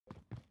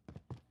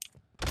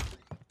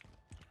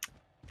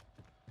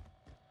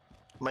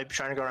Might be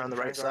trying to go around the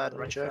right side.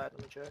 Let me check.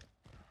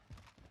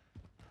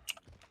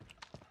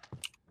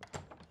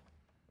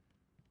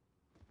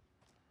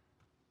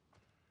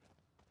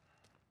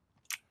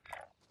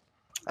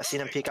 I seen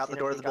him peek out the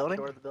door of the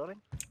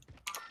building.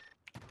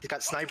 He's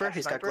got sniper.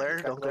 He's got glare.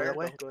 Don't go that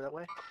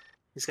way.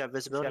 He's got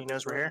visibility. He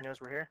knows we're here.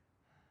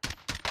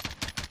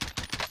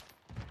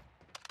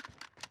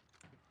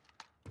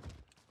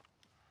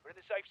 We're in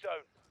the safe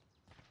zone.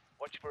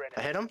 Watch for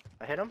enemies.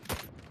 I hit him.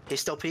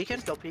 He's still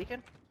peeking.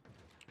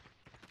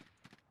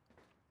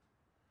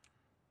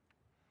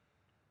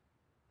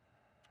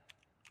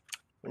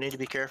 We need to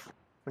be careful.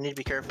 We need to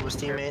be careful with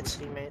teammates.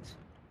 Teammates.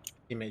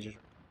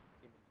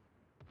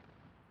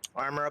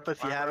 Armor up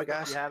if you have it,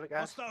 guys.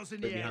 Hostiles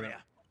in the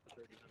area.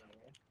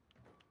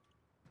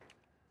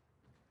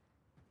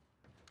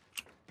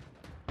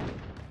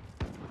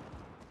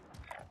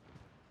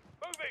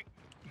 Moving.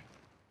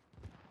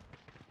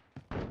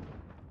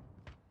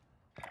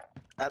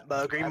 At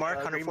green mark,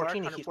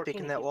 114. He keeps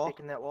picking that wall.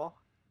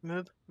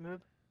 Move.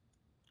 I'm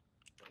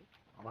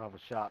gonna have a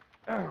shot.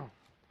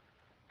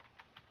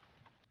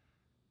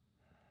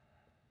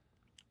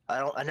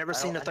 I never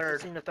seen a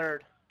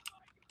third.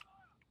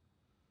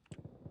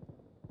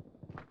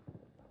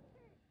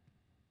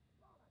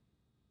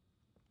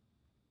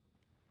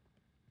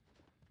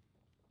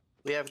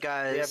 We have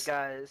guys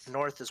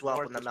north as well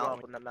from the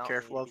mountain.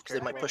 Careful of, because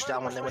they might push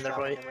down when they win their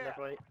fight.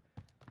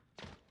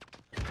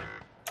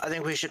 I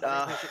think we should.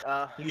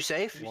 You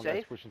safe? One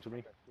guy's pushing to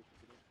me.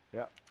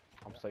 Yeah,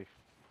 I'm safe.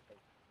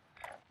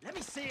 Let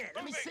me see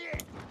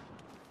it.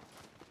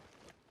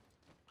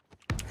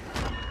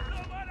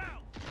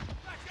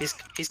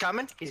 He's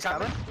coming. He's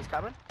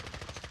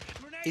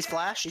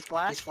flash. He's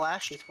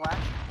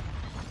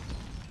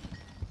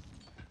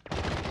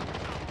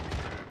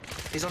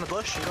on the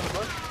bush.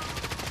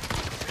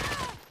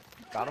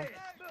 Got him.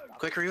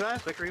 Quick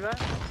revive.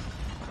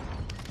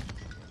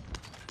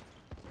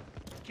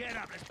 Get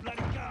up, let's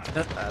bloody go.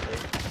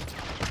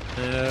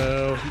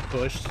 No, he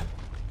pushed.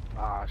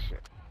 Ah,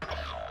 shit. Too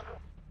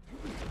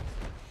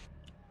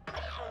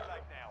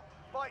late now.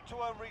 Fight to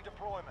earn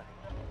redeployment.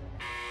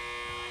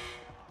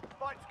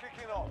 Fight's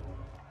kicking off.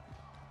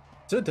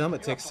 So dumb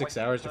it takes 6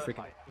 hours to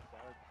freaking...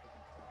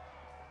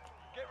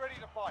 Get ready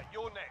to fight.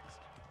 You're next.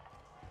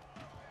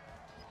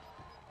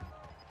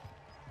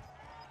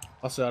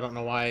 Also, I don't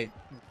know why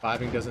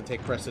vibing doesn't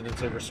take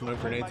precedence over smoke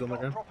grenades on the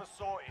ground. Proper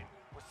sorting.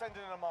 We're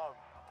sending them home.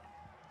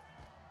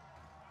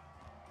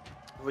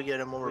 If we get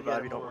him, we'll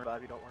revive you. Don't worry.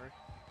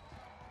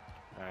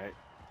 Alright.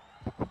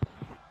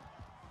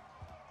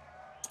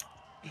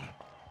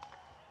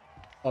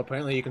 Oh,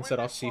 apparently you can set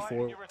off You C4.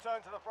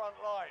 return to the front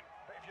line,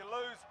 but if you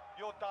lose,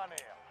 you're done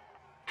here.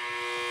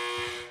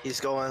 He's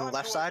going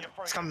left side.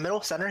 He's coming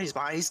middle, center. He's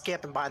behind. He's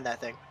camping behind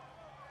that thing,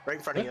 right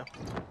in front of you.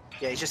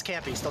 Yeah, he's just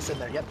camping. He's still sitting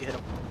there. Yep, you hit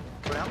him.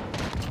 Go down.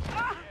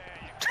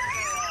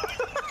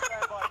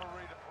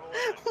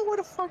 What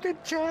a fucking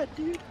chat,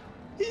 dude.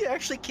 He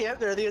actually camped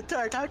there the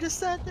entire time. Just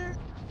sat there.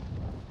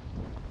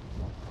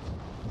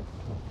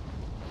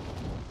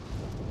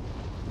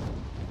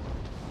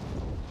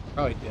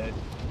 Probably dead.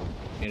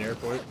 In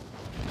airport.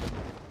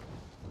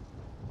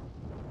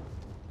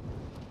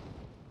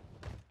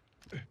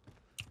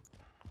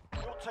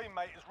 Your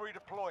teammate is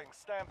redeploying.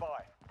 Stand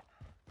by.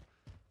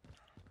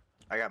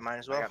 I got mine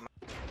as well.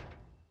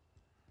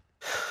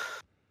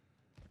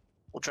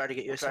 We'll try to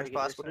get you as soon as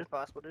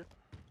possible, dude.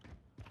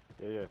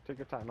 Yeah, take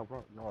your time, no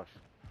problem, no rush.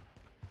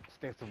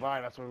 Stay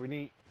survive, that's what we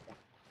need.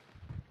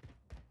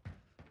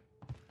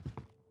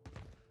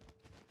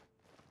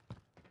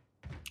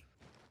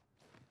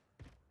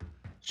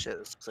 Shit,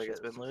 this looks like it's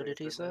been looted,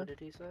 he said.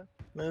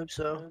 Move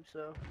so.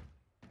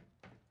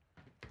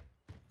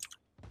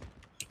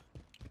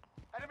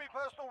 Enemy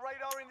personal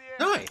radar in the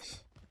area.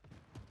 Nice!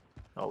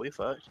 Oh, we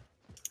fucked.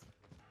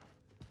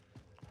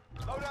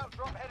 Loadout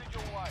drop headed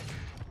your way.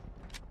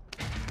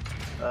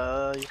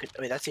 You could.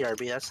 I mean, that's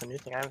ERB. That's the new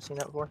thing. I haven't seen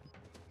that before.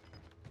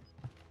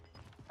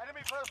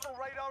 Enemy personal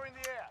radar in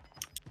the air.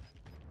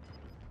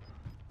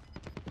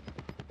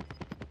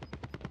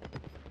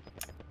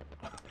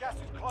 Gas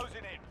is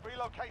closing in.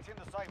 Relocating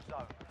the safe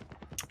zone.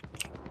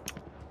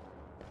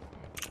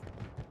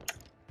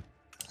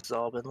 It's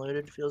all been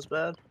looted. Feels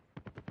bad.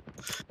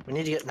 We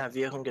need to get in that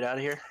vehicle and get out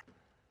of here.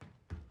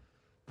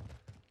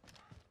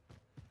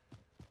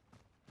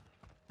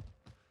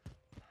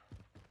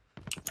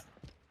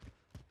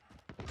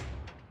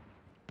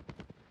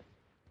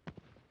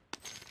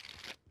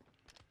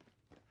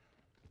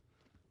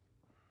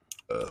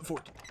 Uh,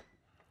 14.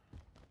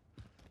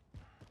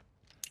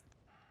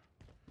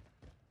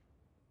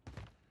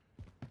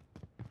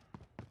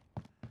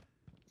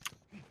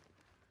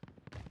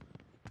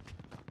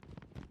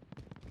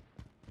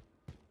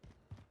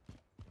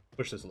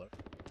 Push this low.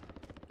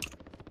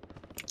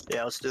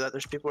 Yeah, let's do that.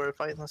 There's people who are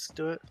fighting. Let's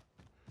do it.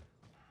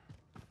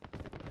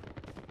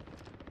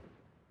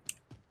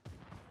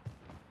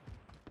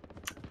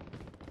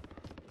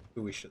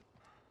 Who we should.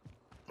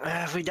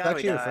 If we Is die, that we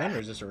actually your die. friend or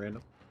is this a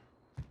random?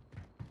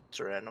 It's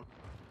random.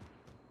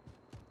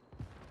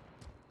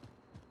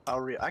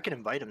 I can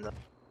invite him though.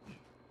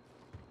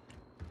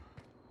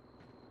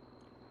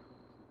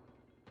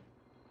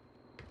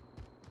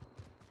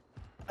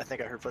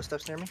 think I heard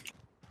footsteps near me.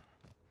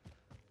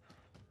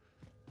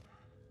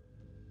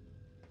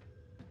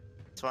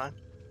 It's fine.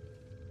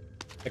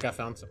 I think I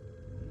found some.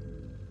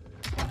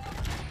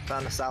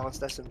 Found a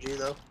silenced SMG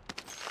though.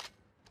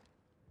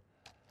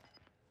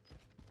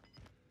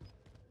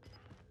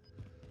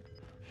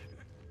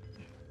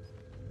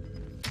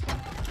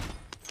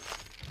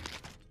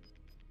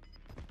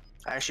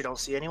 I actually don't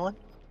see anyone.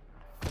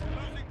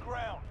 Losing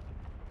ground.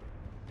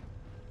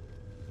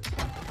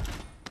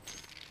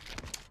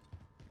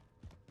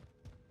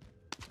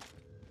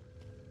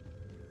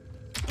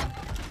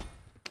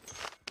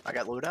 I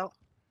got loot out.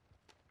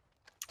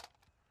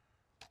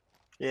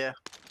 Yeah.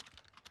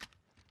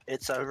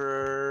 It's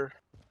over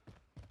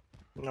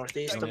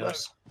northeast of Yeah.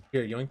 us.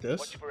 Here, yoink this.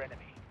 Watch for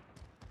enemy.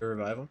 To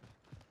revive him.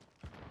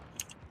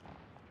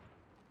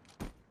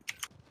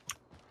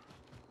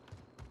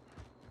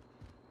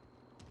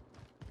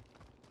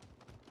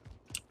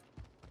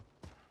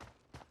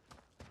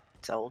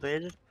 It's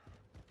elevated.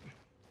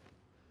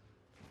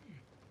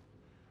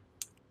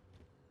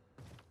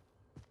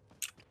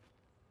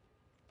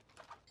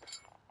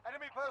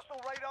 Enemy personal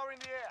radar in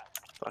the air.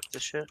 Fuck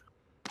this shit.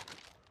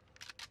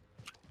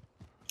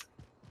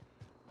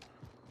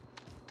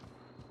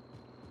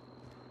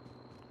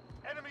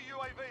 Enemy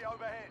UAV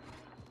overhead.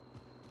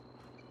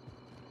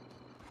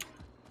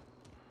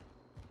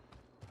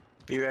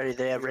 Be ready,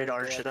 they have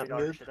radar and shit up,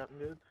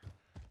 noob.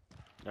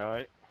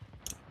 Alright.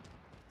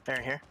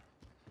 They're here.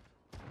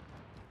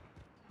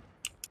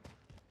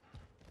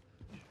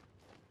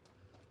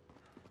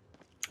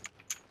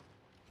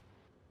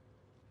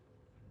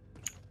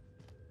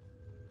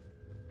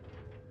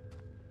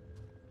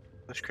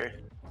 That's great.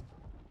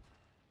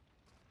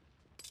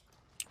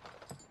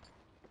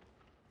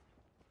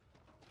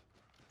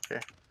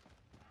 Okay.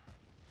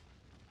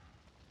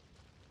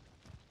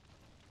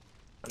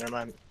 Oh, never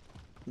mind.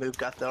 Move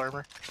got the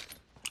armor.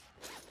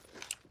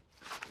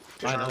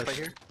 There's I an know. armor right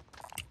here.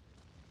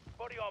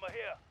 Body armor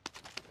here.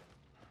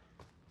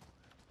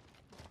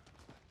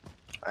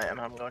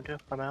 I'm going to.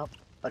 I'm out.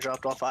 I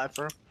dropped all 5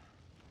 for him.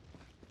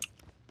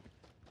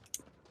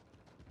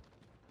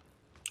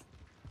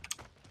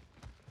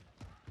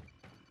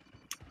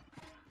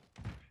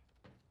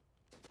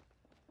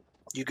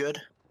 You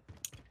good?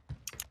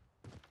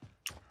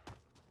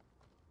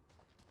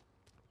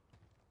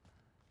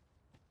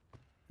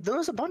 There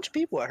was a bunch of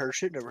people I heard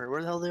shooting over here.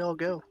 Where the hell did they all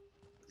go?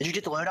 Did you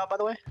get the loadout, by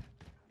the way?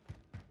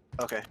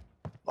 Okay.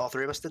 All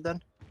 3 of us did then?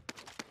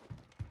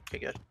 Okay,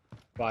 good.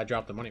 Well, I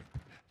dropped the money.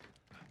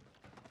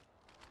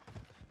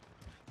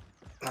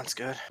 That's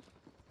good.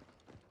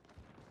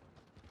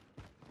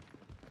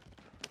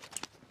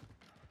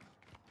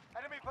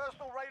 Enemy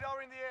personal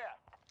radar in the air.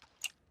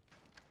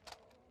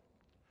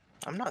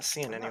 I'm not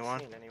seeing anyone.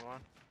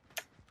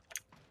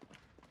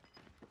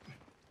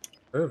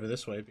 They're over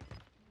this way.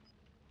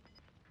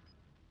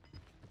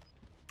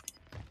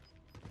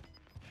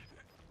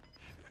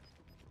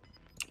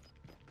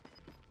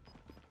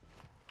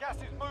 Gas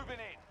is moving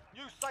in.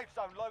 New safe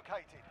zone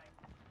located.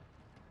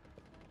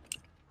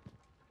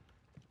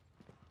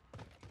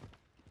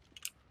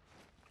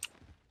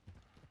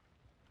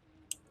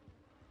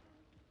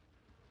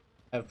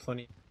 I have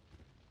plenty.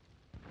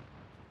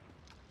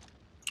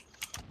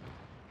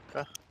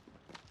 Okay.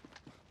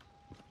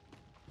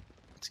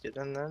 Let's get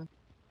in then.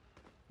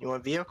 You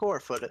want vehicle or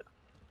foot it?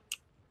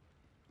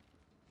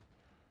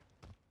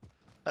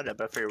 I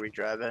figure we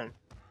drive in.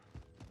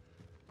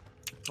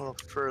 A little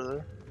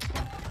further.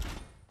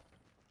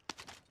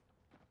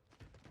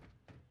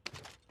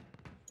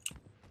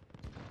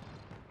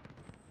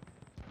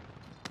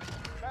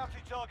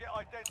 Bounty target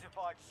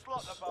identified.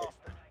 Slot the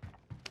bastard.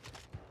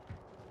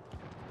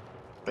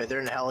 Wait, they're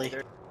in the heli.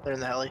 They're in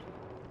the heli.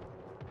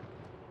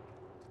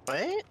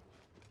 Wait?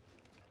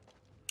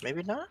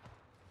 Maybe not?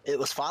 It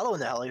was following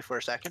the heli for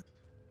a second.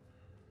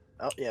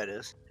 Oh, yeah, it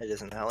is. It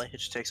is in the heli. It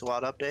just takes a while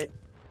to update.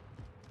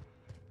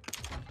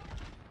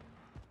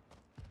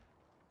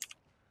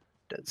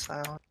 Dead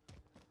silent.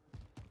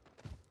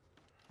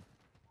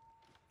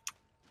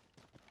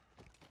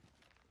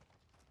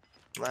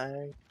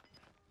 Lag.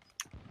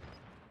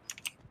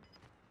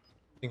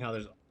 Seeing how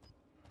there's.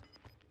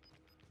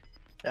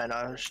 Yeah,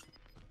 no, there's...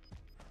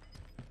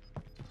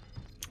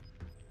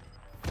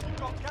 You've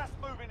got gas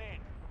moving in.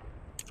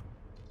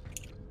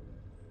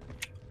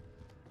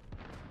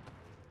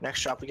 Next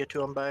shop we get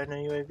to, I'm buying a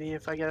UAV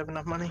if I get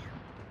enough money.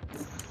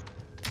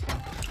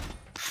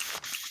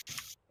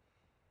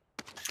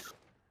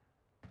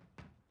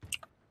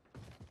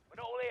 We're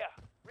not all here.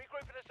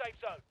 Regroup in the safe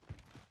zone.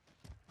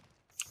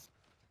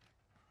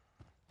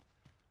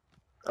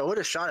 I would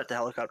have shot at the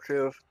helicopter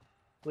too if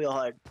we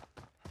all had...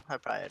 I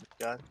probably had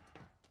a gun.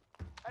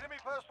 Enemy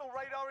personal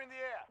radar in the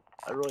air.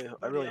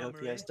 I really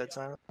hope you guys dead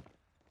silent.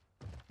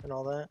 And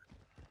all that.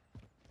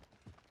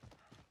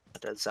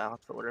 Dead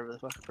silent for whatever the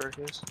fuck the perk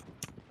is.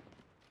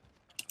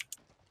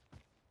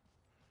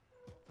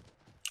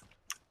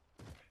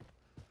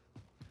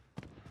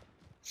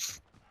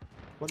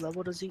 What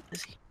level does he?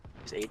 Is he?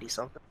 He's 80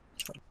 something.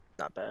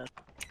 Not bad.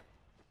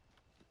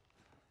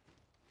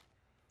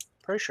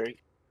 Pretty sure.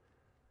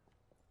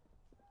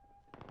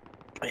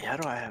 Wait, how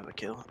do I have a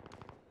kill?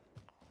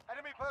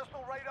 Enemy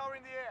personal radar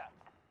in the air.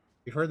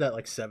 We've heard that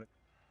like 7.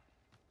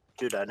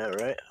 Dude, I know,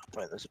 right?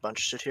 Wait, there's a bunch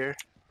of shit here.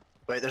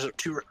 Wait, there's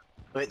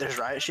Wait, there's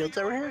riot shields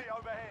over here? UAV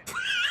overhead.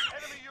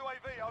 Enemy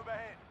UAV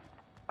overhead.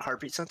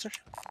 Heartbeat sensor?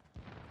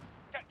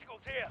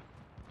 Tacticals here.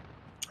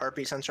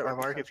 Heartbeat sensor at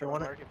my mark if you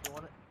want it.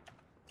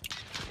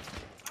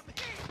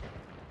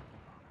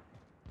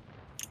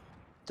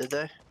 Did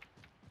they?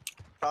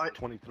 Probably.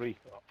 23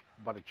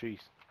 by the trees.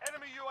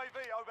 Enemy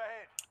UAV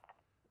overhead.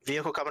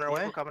 Vehicle coming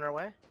our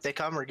way. They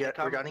come, we're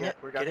gunning it.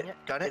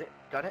 Gun it.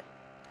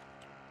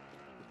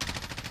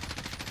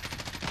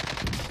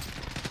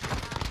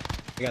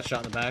 He got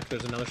shot in the back.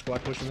 There's another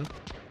squad pushing him.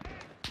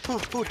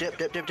 Ooh, dip.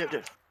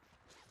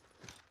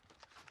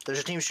 There's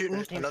a team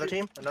shooting. Another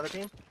team.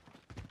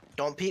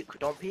 Don't peek.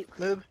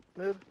 Move.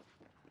 So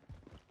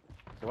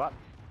what?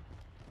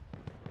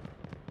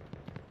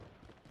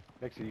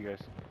 Next to you guys.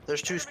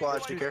 There's 2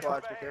 squads. Be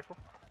careful.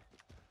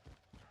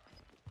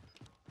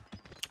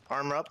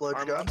 Armor up. Load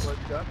your guns.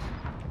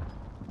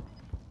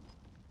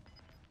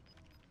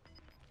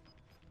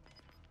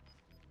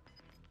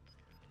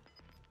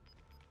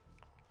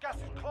 Gas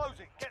is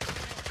closing. Get to the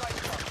new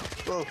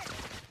safe zone.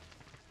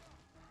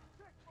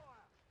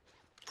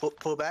 Whoa.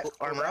 Pull back.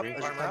 Armor up.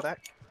 Armor back.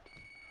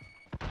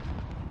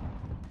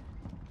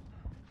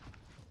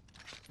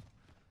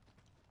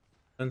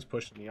 Guns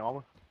pushing. Any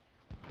armor?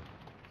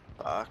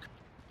 Fuck.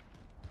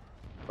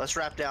 Let's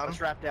wrap down.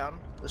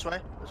 This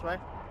way.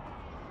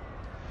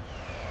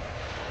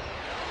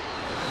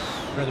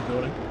 Near the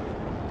building.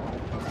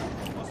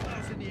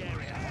 Hostiles in the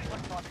area.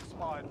 Time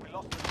expired. We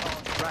lost the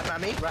target.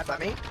 Right by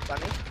me.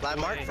 Live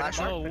mark. Flash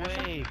mark. No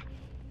way.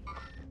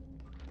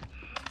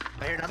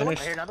 I hear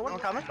another one.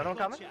 Coming.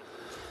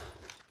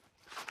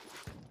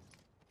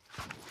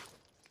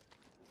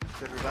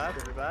 Good revive.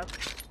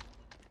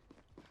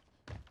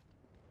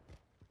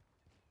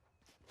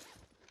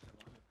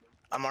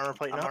 I'm armor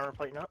plating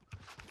up.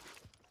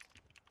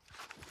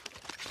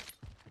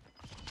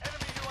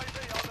 Enemy UAV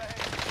overhead.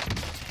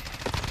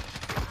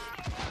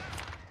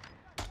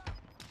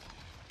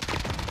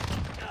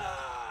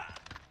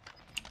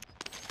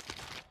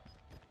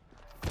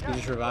 He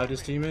just revived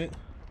his teammate.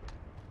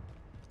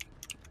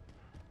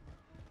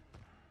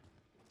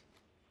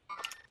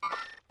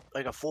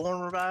 Like a full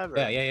on revive? Or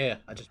Yeah.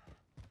 I just.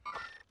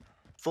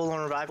 Full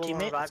on revive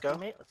teammate? Let's go.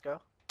 Get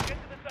to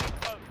the safe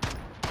zone.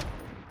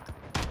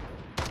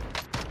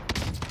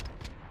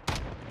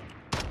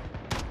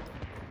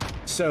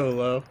 So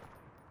low.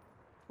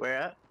 Where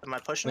at? Am I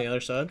On pushing the it?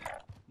 other side.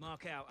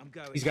 Mark out. I'm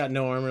going. He's got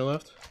no armor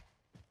left.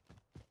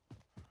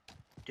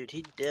 Dude,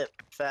 he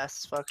dipped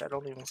fast as fuck. I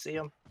don't even see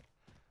him.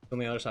 On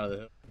the other side of the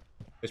hill.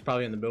 He's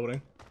probably in the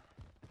building.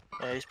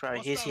 Yeah, he's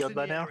Hostiles healed in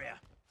by the now. area.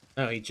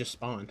 No, he just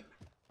spawned.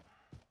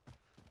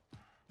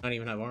 I don't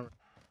even have armor.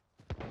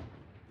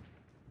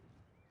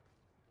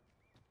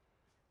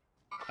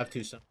 I have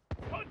 2 some.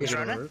 He's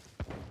running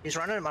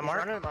at my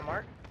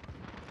mark.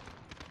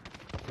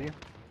 See you?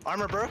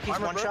 Armor broke. He's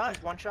one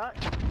shot.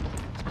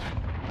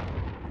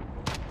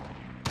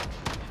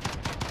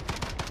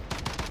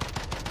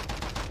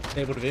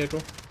 Disabled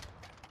vehicle.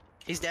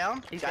 He's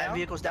down.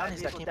 Vehicle's down.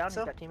 He's got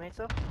teammates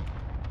though.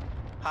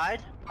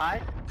 Hide.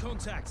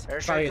 Contact.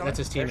 Airstrike Probably, coming. that's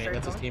his teammate. Airstrike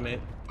That's his coming. teammate.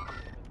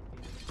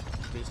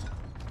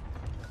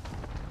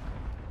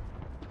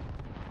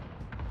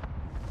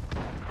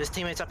 His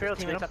teammate's up here.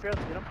 Let's get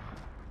him.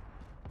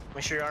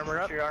 Make sure your armor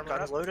up.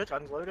 Guns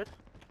loaded.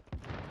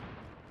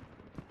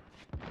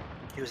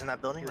 He was in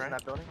that building, right?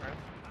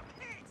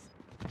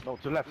 No,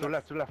 to left. To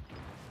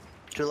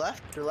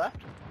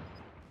left.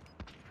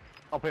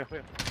 Up here.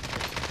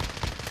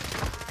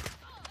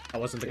 That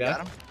wasn't the You guy.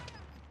 got him?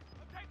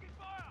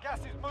 Gas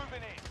is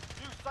moving in.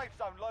 New safe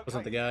zone located.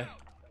 Wasn't the guy.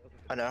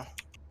 I know.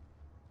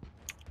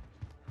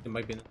 It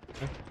might be.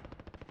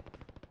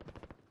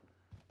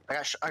 I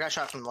got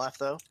shot from the left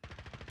though.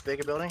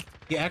 Bigger building.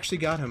 He actually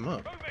got him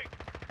up. Moving.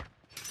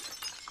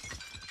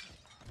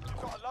 We've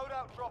got a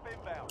loadout drop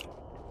inbound.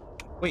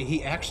 Wait,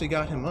 he actually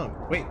got him up.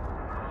 Wait.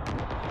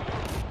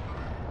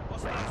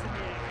 Hostiles in the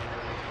area.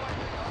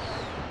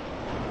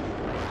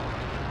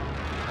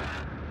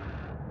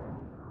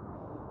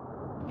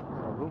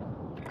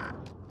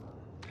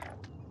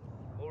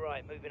 All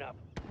right, moving up.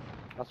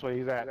 That's where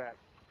he's at.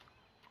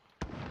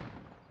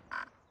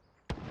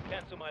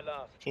 Cancel my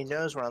last. He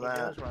knows where I'm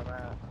at.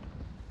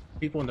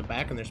 People in the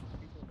back and there's.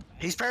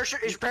 He's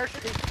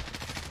parachuting.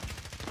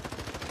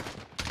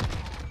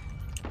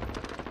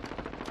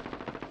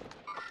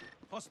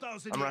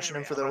 Hostiles in I'm the rushing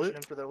area.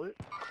 him for their loot.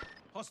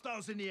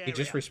 Hostiles in the area. He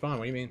just respawned.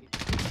 What do you mean?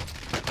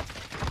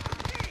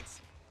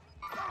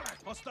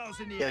 Hostiles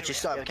in the Yeah, area. but you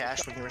still have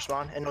cash when you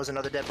respawn. And there was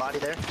another dead body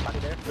there.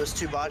 Those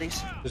 2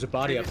 bodies. There's a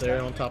body up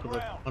there on top of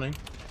the awning.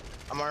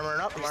 I'm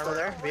armoring up. He's still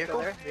there. Vehicle.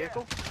 There are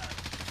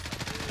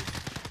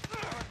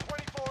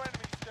 24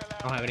 enemies still I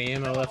out. don't have any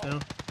ammo left now.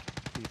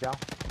 He's down.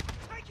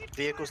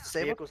 Vehicle's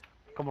disabled.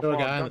 Come Still a on,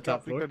 guy on the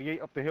top floor.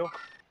 338 up the hill.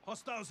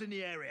 Hostiles in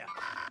the area.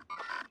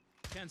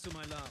 Cancel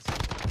my last.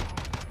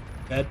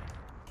 Dead.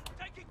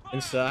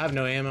 And so I have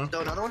no ammo.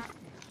 Still another one.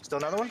 Still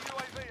another one?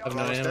 I have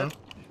no Almost ammo. dead.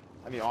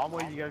 I need armor.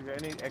 You guys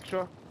got any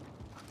extra?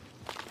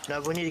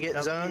 No, we need to get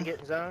in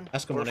zone.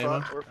 Ask him We're what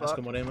ammo. fucked, we're Ask fucked.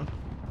 him what ammo.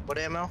 What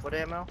ammo? What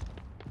ammo?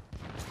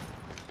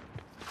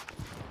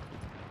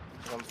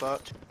 I'm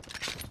fucked.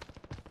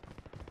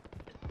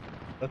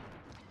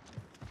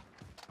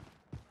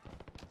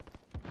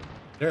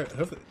 There,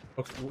 hopefully,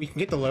 okay, we can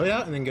get the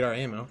loadout and then get our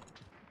ammo.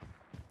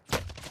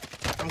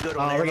 I'm good Oh,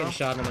 on we're ammo. getting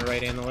shot on the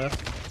right and the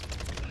left.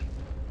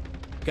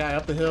 Guy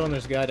up the hill and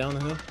there's a guy down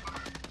the hill.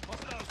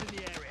 Hostiles in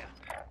the area.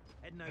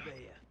 Heading over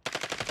here.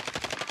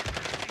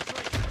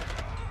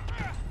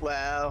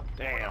 Wow.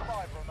 Damn.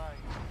 5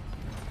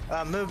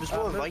 remain. Moves.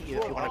 We'll invite you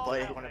if you want to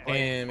play.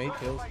 Damn, 8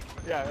 kills.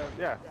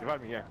 Yeah.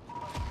 Invite me. Yeah.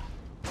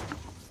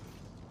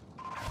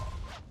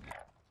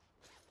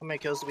 How many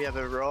kills do we have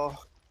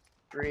overall?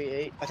 3,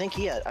 8. I think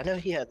he had. I know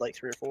he had like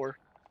 3 or 4.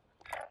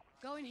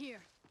 Go in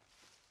here.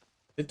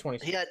 Did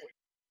 20. He had.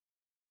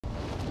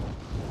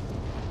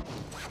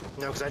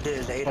 No, because I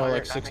did 800. Oh,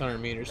 like 600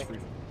 meters free.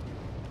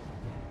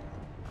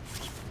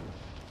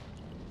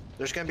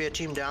 There's gonna be a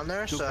team down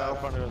there, Two guys in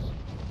so front of us.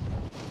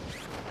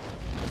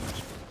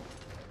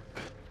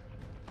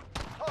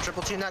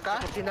 triple team that guy.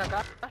 Triple team that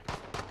guy.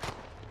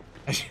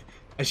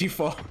 As you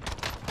fall.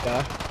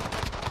 Yeah.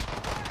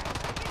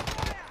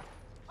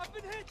 I've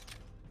been hit.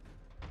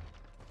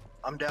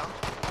 I'm down.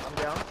 I'm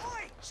down.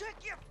 Oi, check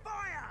your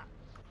fire.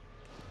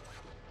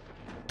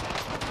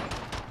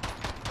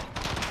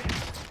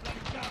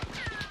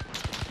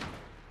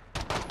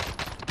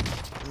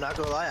 I'm not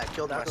gonna lie. I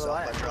killed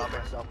myself by dropping.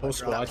 Whole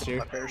squad's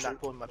here.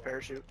 Pulling my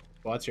parachute.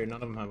 Squad's here,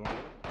 none of them have one.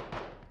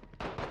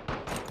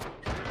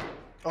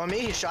 On me,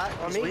 he shot.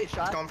 On me, he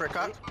shot. He's going for a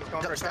cut. He's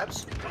going for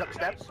steps. Up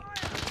steps.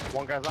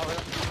 One guy's out here.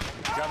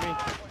 You got me.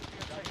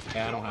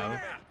 Yeah, I don't have it.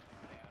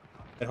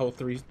 That whole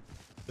the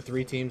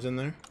 3 teams in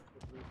there.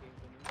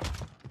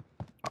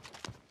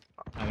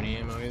 Don't have any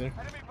ammo either.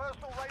 Enemy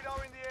personal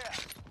radar in the air.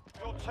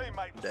 Your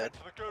teammate was Dead. sent to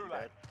the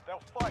gulag. They'll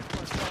fight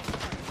for a chance to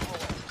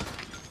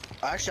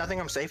redeploy. Actually, I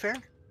think I'm safe here.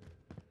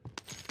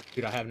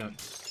 Dude, I have no.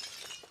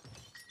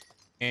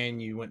 And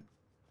you went.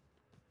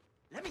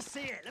 Let me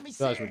see it. Let me You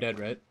see guys it. were dead,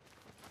 right?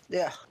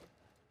 Yeah.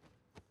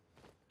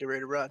 Get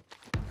ready to run.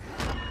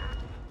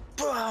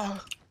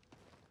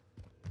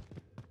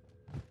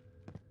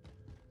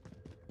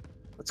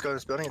 Let's go to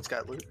this building. It's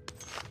got loot.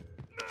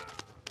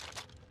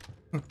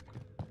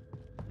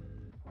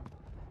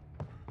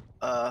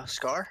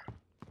 Scar?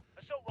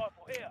 Assault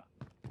rifle here.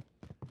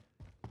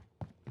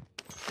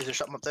 Is there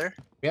something up there?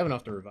 We have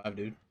enough to revive,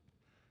 dude.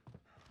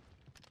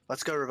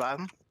 Let's go revive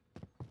him.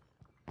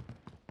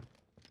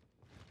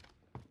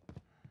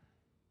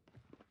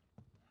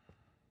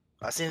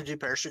 I seen him do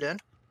parachute in.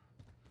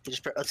 He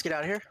just let's get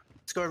out of here.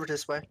 Let's go over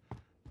this way.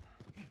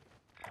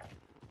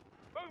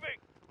 Moving.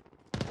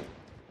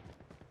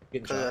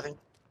 Getting Cause I shot. think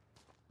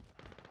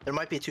there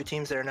might be 2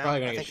 teams there now.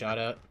 Probably gonna I get think shot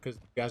at because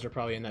guys are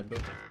probably in that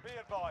boat. Be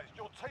advised,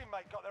 your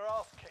teammate got their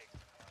ass kicked.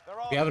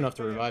 We have enough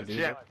to revive, dude.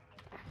 Yeah.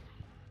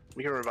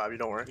 we can revive you.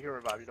 Don't worry. We can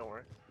revive you. Don't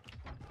worry.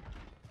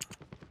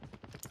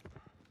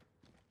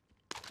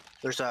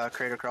 There's a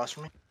crate across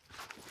from me.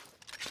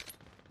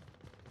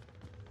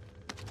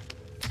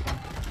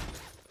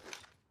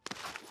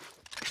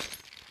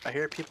 I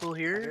hear people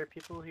here.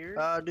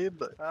 Dude,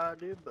 but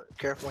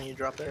careful when you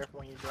drop it.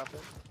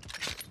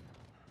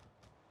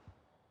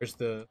 Where's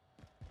the?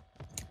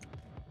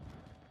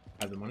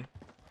 I have the money.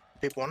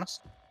 People on us.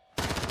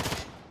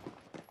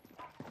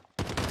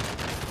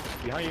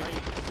 Behind you.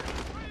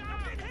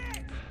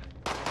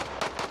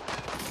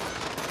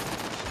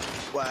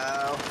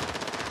 Wow.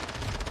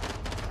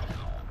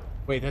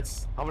 Wait,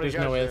 that's. How many There's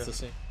no guys way there? that's the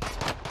same.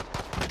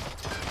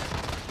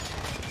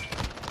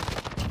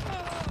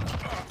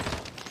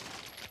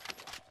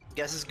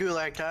 Guess it's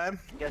gulag time.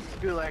 You're in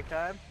the gulag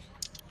now.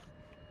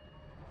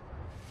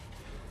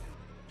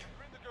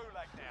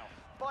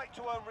 Fight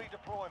to earn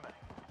redeployment.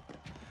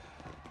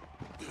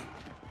 Did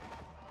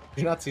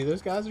you not see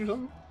those guys or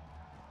something?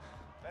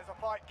 There's a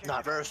fight kicking.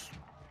 Not first.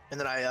 And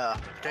then I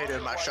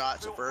potatoed my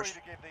shots at first.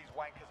 Feel free to give these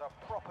wankers a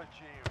proper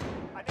cheer.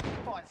 And if you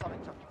find something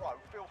to throw,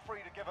 feel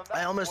free to give them that.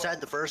 I almost as well.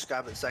 had the first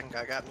guy, but the second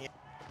guy got me.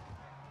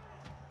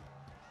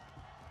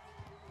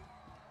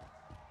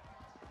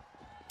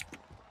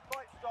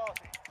 Fight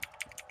started.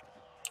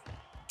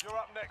 You're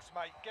up next,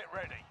 mate. Get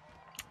ready.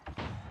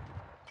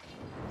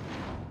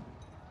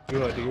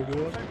 Do I do your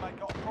duel? Teammate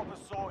got a proper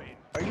sorting.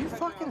 Are you Send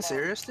fucking them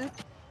serious, dude?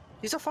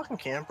 He's a fucking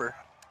camper.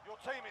 Your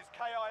team is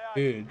KIA.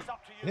 Dude, It's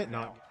up to you did it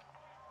now. not?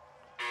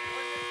 You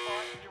win this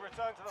fight, you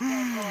return to the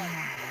front line.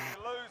 If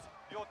you lose,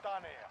 you're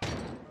done here.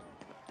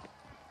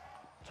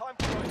 Time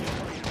to earn your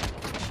freedom.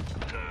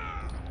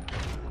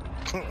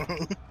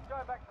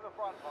 Going back to the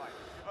front line.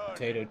 You've earned it.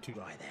 Potato too.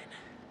 Right then.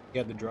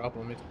 You got the drop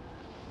on me.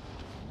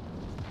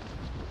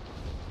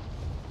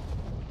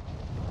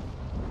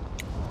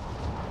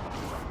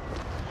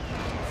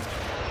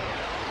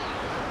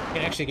 You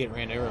can actually get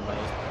ran over by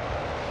this.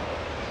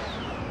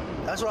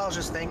 That's what I was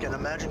just thinking.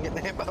 Imagine getting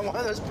hit by one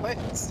of those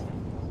planes.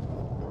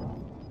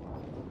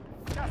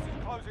 Gas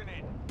is closing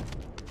in.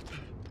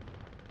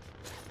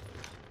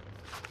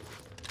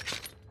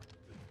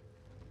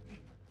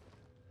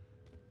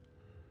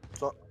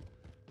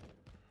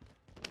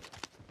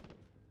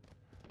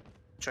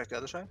 Check the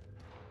other side.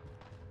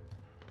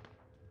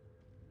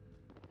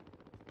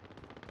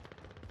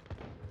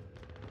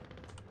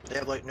 They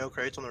have like no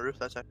crates on the roof.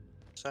 That's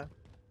side.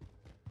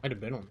 Might have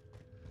been on.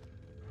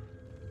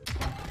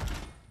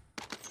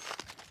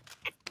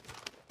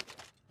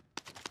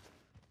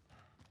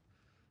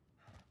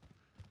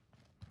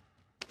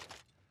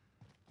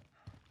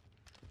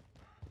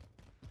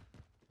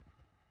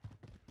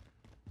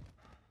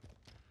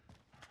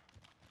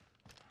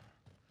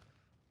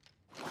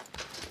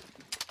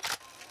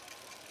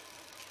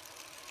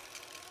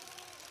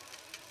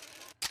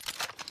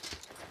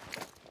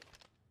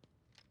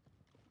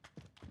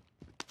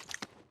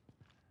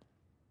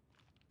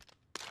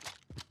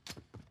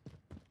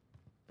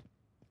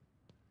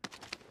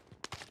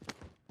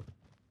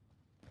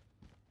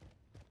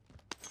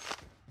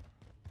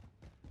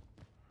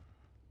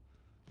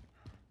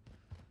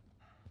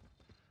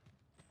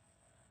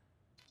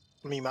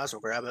 I mean, you might as well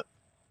grab it.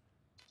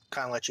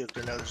 Kind of let you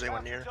know there's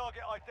anyone near.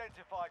 Target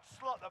identified.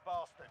 Slot the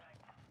bastard.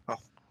 Oh.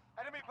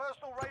 Enemy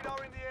personal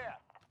radar in the air.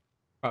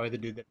 Probably the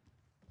dude that.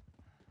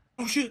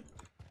 Oh shit!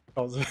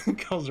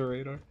 Calls a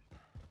radar.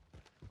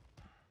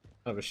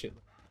 Oh shit.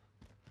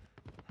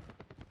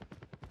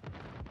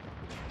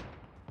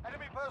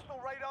 Enemy personal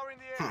radar in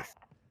the air.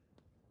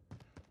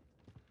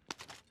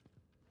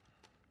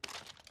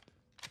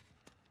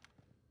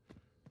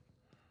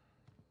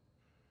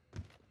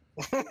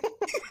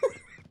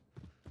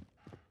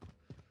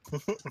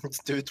 This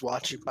dude's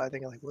watching, I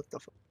think, like, what the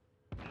fuck?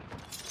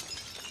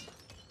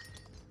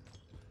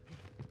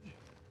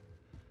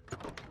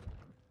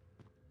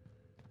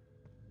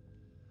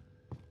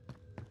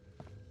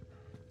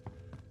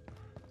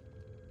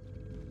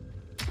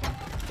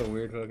 So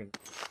weird fucking.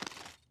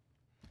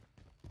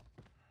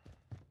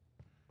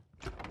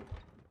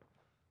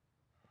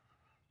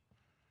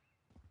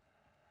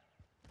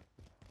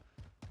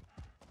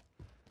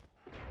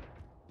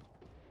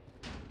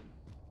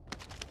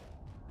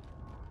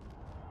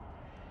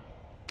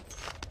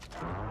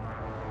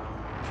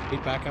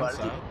 Get back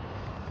outside.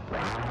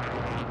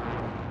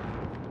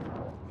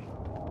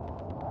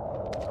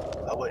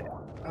 Oh wait.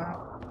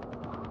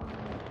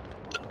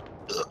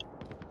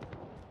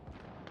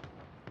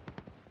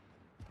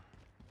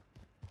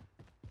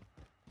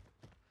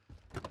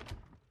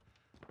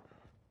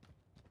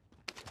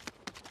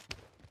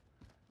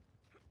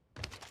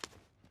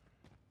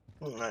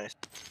 Oh, nice.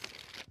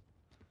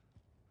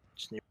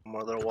 Just need one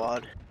more little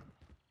wad.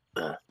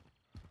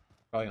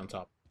 Probably on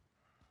top.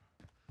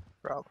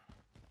 Rob.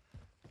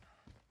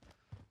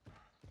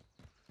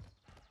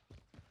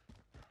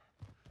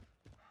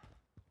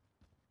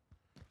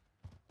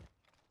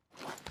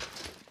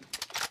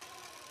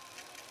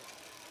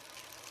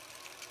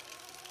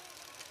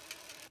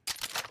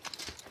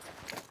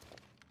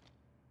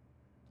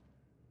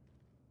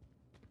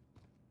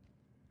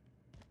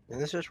 Is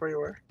this just where you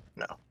were?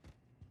 No.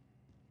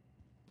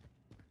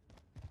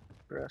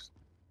 Rest.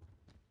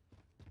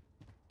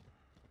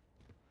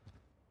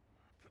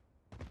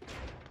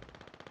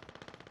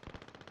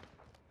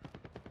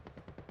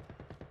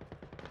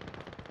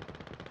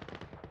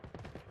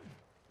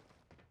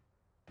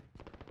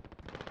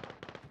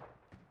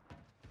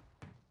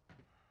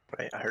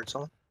 Wait, I heard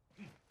someone.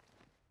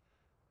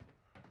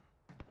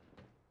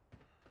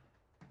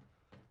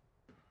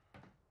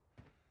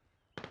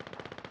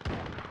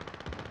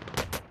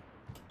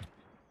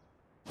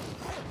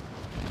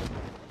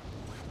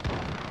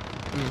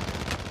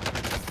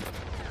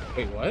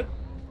 Wait, what?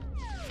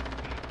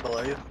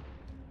 Below you.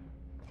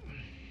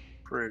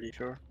 Pretty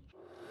sure.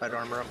 I'd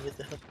armor up and get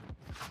the head.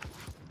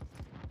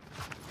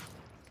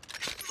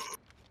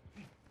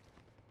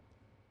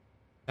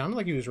 Sounded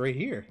like he was right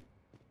here.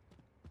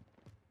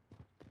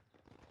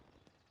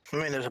 I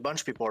mean, there's a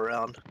bunch of people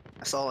around.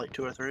 I saw like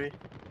 2 or 3.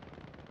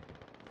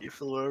 You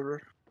flew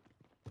over.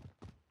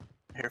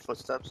 I hear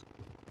footsteps.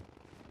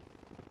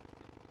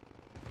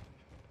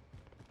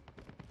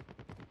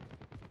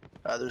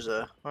 There's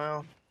a,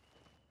 well...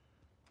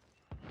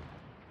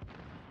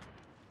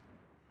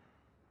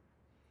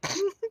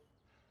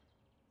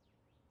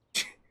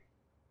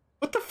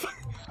 What the fuck?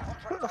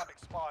 Contract time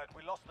expired.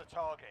 We lost the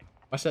target.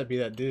 Why should that be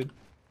that dude?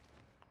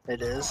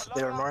 It is.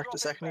 They were marked a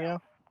second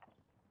ago.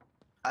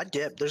 I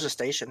dipped. There's a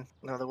station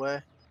another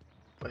way.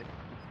 Wait.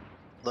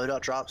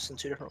 Loadout drops in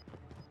 2 different...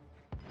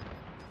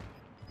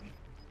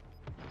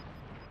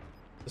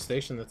 The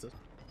station that's a...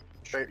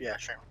 Straight, yeah,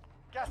 straight.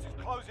 Gas is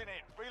closing in.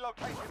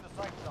 Relocating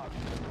the safe zone.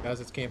 Guys,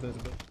 it's camping as a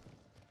bit.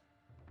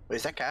 Wait,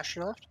 is that cash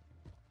you left?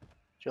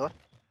 Did you left?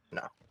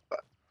 No.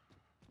 But...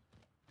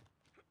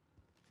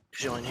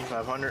 Cause you only need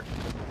 500.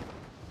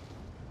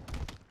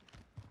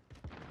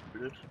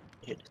 Good.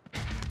 Hit.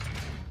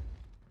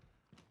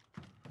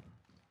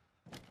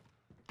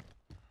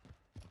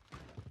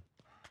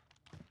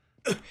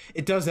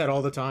 It does that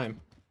all the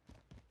time.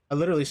 I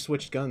literally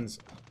switched guns.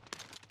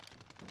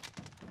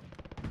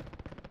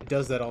 It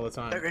does that all the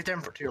time. Right there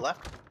to your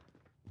left.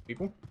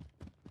 People?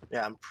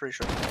 Yeah, I'm pretty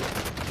sure.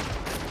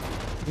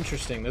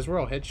 Interesting. Those were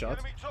all headshots.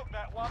 Enemy took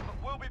that one, but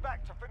we'll be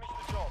back to finish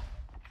the job.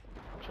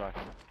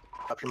 Tracking.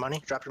 Drop your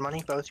money. Drop your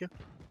money, both you.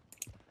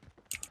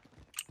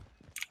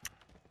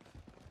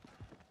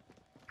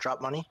 Drop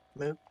money.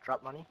 Move.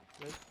 Drop money.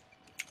 Move.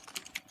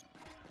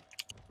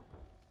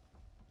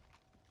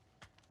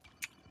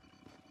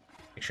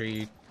 Make sure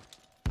you.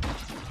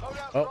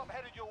 Loadout Oh. drop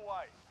headed your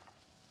way.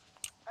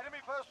 Enemy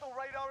personal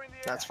radar in the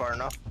air. That's far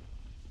enough.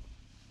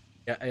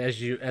 Yeah,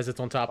 as it's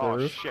on top of Oh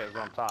the roof. shit, it's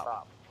on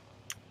top.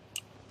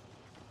 You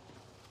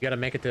gotta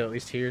make it to at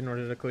least here in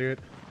order to clear it.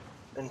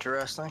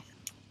 Interesting.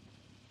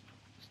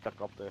 Stuck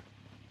up there.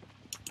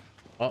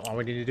 Well, all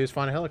we need to do is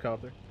find a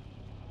helicopter.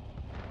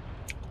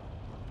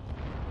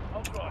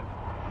 Hold right.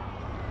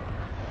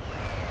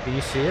 Do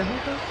you see a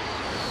helicopter?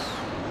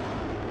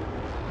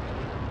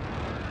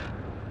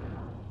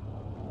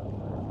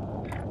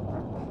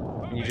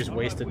 And you just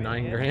wasted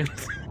 9 grand.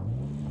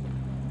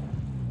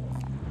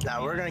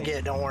 Nah, we're gonna get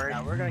it. Don't worry.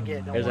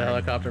 There's a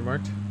helicopter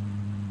marked.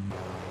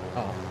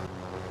 Oh.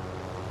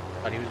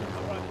 Thought he was.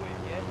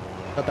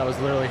 Thought that was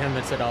literally him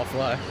that said "I'll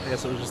fly." I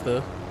guess it was just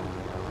the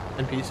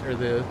NPC or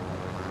the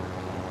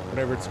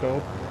whatever it's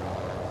called.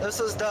 This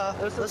was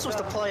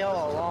the play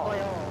all along.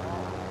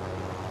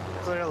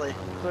 Clearly.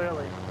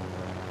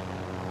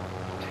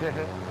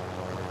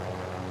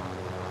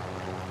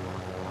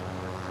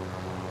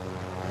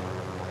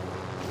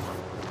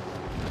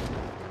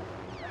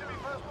 Enemy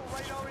personal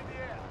radar in the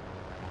air.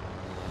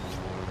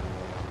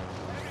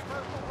 Enemy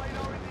personal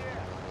radar in the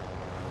air.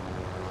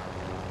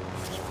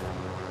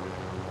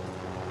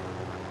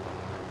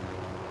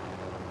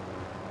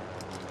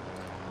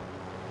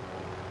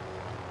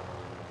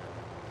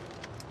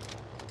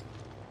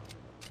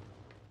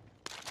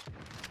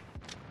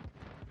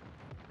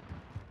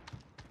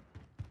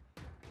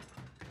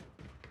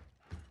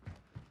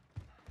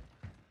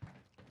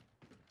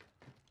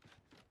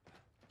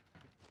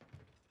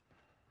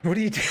 What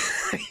are you doing?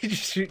 You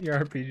just shooting your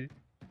RPG.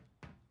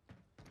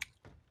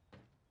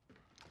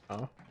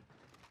 Oh.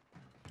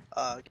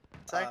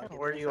 Second.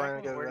 Where do you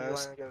want to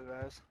go,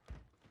 guys?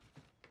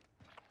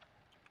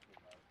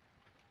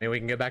 Maybe we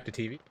can get back to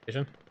TV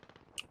station.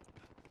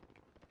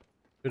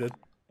 Who did?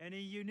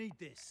 Any you need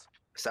this?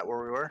 Is that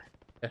where we were?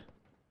 Yeah.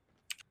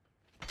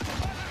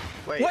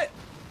 Wait. What?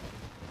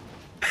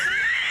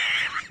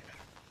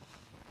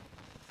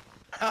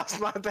 That's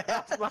my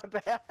bad.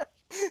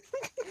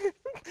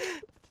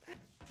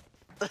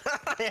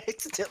 I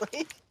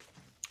accidentally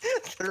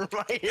threw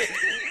my head.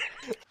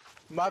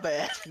 My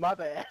bad.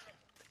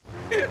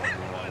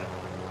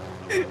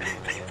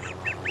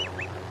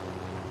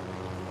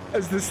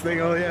 As this thing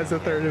only has a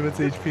third of its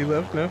HP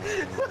left, no?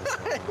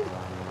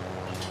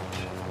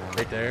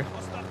 Right there.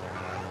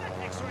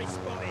 X-ray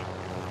spotted.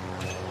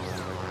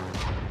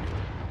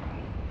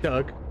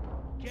 Doug.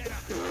 Get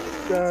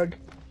up. Doug.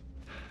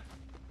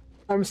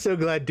 I'm so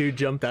glad dude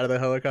jumped out of the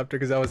helicopter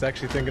because I was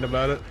actually thinking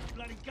about it.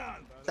 Bloody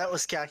gun. That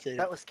was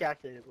calculated.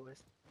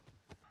 Boys.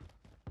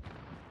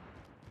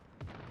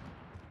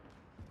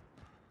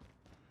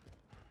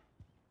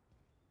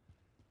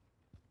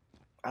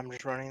 I'm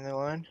just running the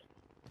line.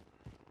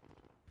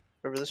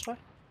 Over this way?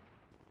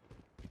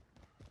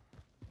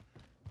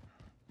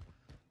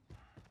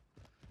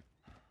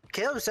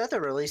 Caleb said they're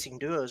releasing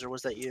duos, or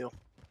was that you?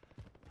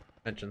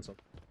 Mention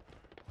something.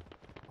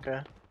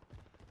 Okay.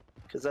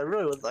 Because I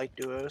really would like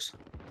duos.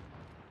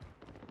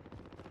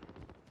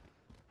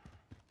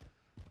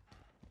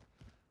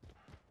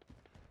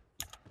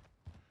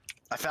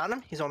 I found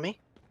him. He's on me.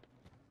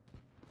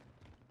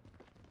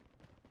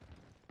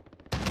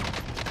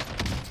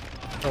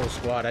 Oh,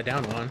 squad. I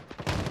downed one.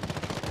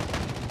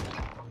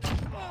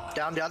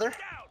 Down the other.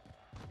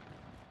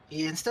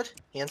 He insted.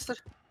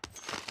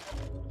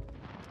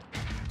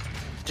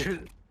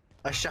 Dude,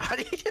 I shot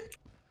him.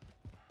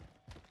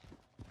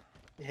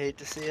 You hate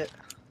to see it.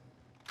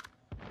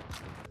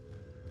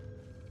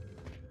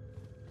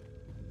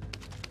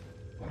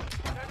 Enemy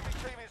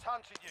team is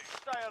hunting you.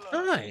 Stay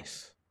alert.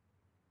 Nice.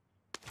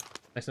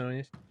 Nice knowing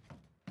you.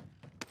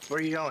 Where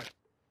are you going?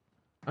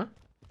 Huh?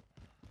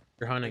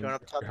 You're hunting. Going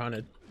up top? You're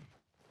hunted.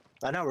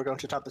 I know, we're going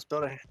to the top of this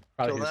building.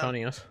 Probably Kill who's them.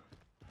 hunting us.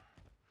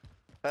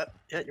 Yeah,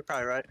 you're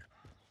probably right.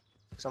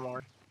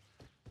 Somewhere.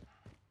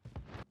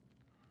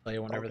 Tell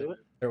you whenever Don't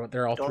do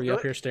they're all Don't three do up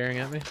it. here staring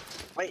at me.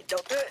 Wait,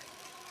 don't do it!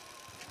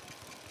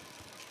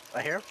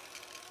 I hear him.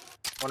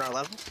 On our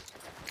level.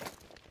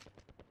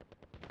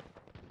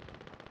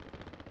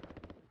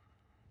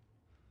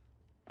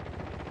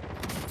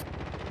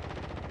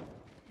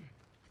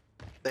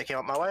 They came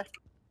up my way.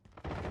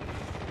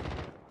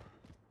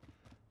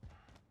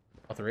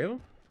 All three of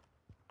them?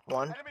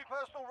 One. Enemy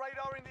personal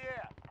radar in the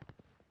air.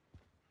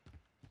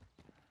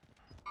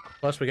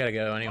 Plus, we gotta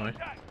go anyway.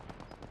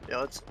 Yeah,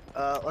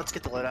 let's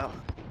get the loot out.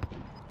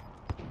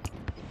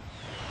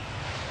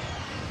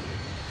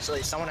 So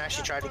someone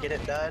actually tried to get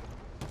it, died.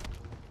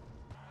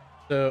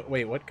 So,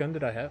 wait, what gun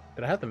did I have?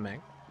 Did I have the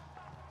mag?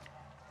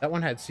 That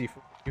one had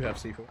C4. You have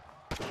C4.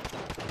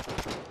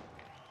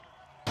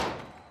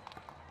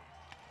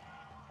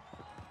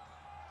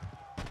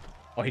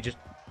 Oh, he just...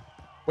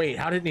 Wait,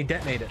 how didn't he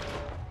detonate it?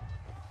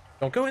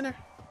 Don't go in there.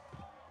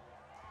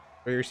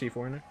 Throw your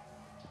C4 in there.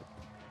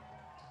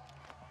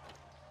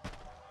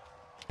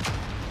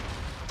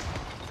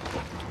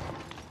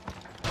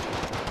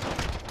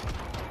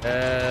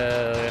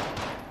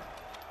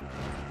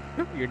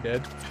 You're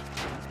dead.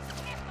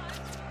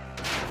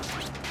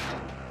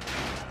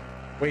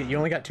 Wait, you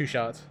only got 2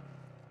 shots.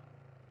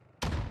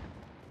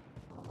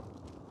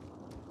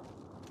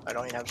 I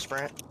don't even have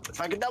sprint.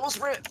 If I could double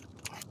sprint!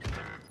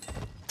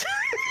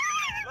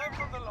 Learn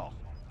from the loss.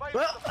 Face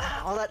Well, the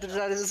front. all that to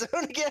out of the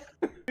zone again.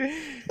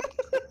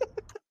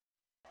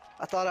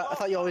 I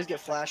thought you always get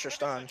flash or Finish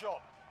the stun.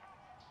 job.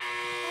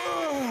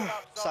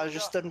 So I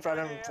just stood in front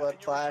of him for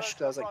flash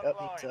because I was like,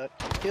 oh, he took.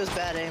 He was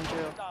bad aim too.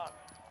 Done.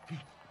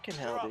 Fucking You're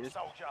hell, up, dude.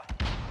 soldier.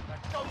 Now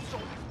go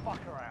sort this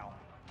fucker out.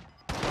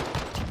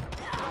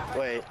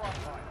 Wait.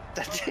 Front line.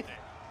 That Burn it.